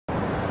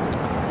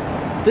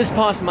This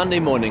past Monday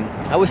morning,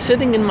 I was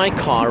sitting in my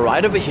car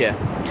right over here,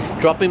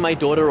 dropping my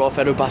daughter off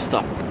at her bus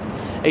stop.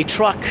 A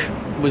truck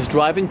was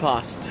driving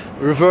past,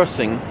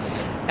 reversing,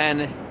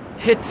 and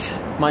hit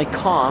my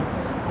car,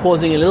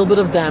 causing a little bit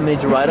of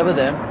damage right over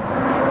there.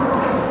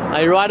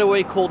 I right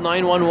away called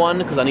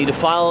 911 because I need to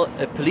file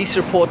a police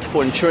report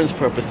for insurance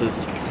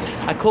purposes.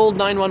 I called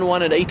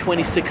 911 at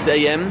 8:26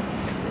 a.m.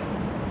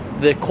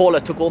 The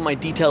caller took all my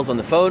details on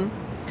the phone,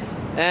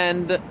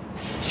 and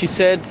she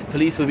said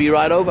police will be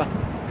right over.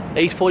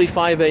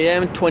 8:45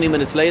 a.m., 20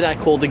 minutes later, I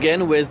called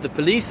again. Where's the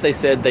police? They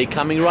said they're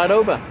coming right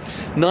over.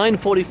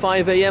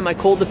 9:45 a.m., I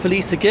called the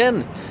police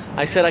again.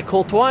 I said I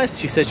called twice.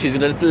 She said she's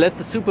going to let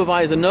the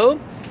supervisor know.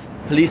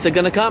 Police are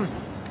going to come.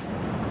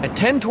 At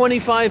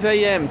 10:25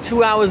 a.m.,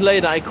 2 hours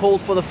later, I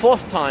called for the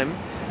fourth time,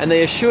 and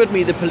they assured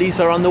me the police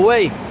are on the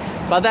way.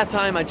 By that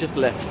time, I just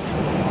left.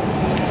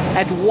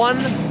 At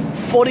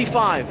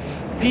 1:45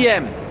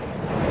 p.m.,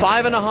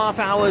 5.5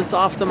 hours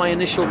after my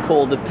initial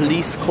call, the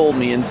police call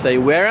me and say,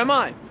 "Where am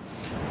I?"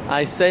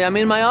 I say, "I'm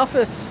in my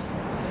office."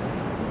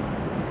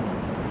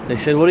 They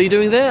said, "What are you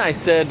doing there?" I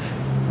said,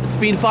 "It's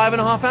been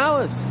 5.5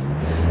 hours.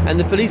 And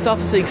the police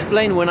officer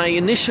explained when I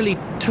initially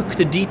took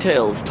the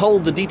details,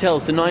 told the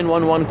details to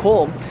 911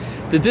 call,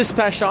 the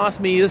dispatcher asked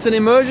me, "Is this an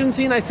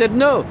emergency?" And I said,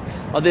 "No."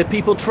 "Are there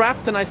people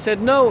trapped?" And I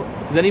said, "No."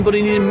 "Does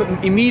anybody need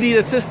immediate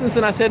assistance?"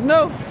 And I said,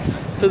 "No."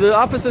 So the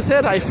officer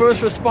said I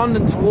first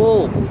responded to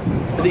all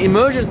the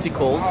emergency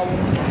calls,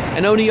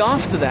 and only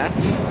after that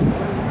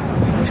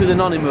to the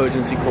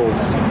non-emergency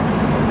calls.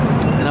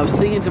 And I was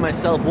thinking to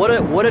myself,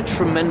 what a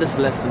tremendous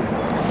lesson.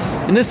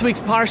 In this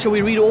week's parsha,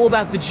 we read all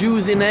about the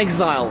Jews in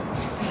exile.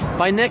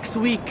 By next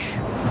week,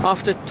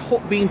 after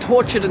being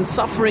tortured and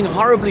suffering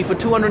horribly for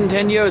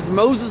 210 years,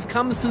 Moses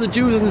comes to the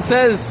Jews and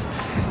says,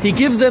 he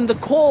gives them the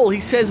call. He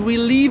says,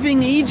 "We're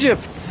leaving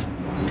Egypt."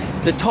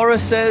 The Torah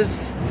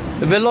says,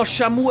 "Velo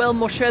shamu el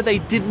Moshe," they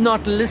did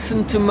not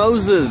listen to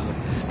Moses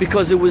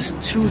because it was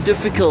too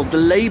difficult. The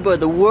labor,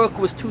 the work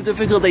was too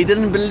difficult. They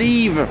didn't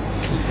believe.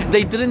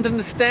 They didn't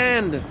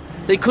understand.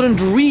 They couldn't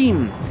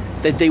dream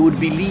that they would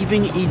be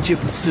leaving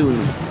Egypt soon.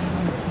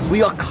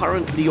 We are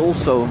currently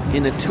also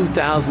in a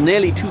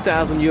nearly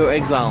 2,000 year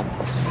exile.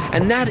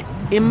 And that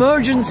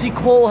emergency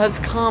call has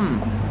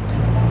come.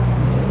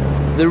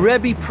 The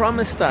Rebbe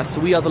promised us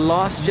we are the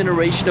last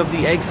generation of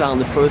the exile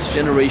and the first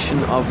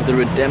generation of the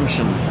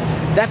redemption.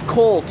 That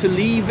call to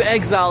leave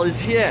exile is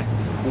here.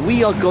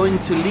 We are going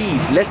to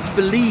leave. Let's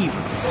believe.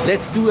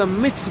 Let's do a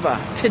mitzvah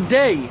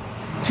today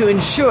to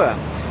ensure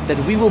that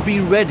we will be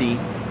ready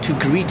to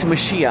greet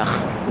Mashiach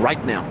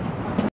right now.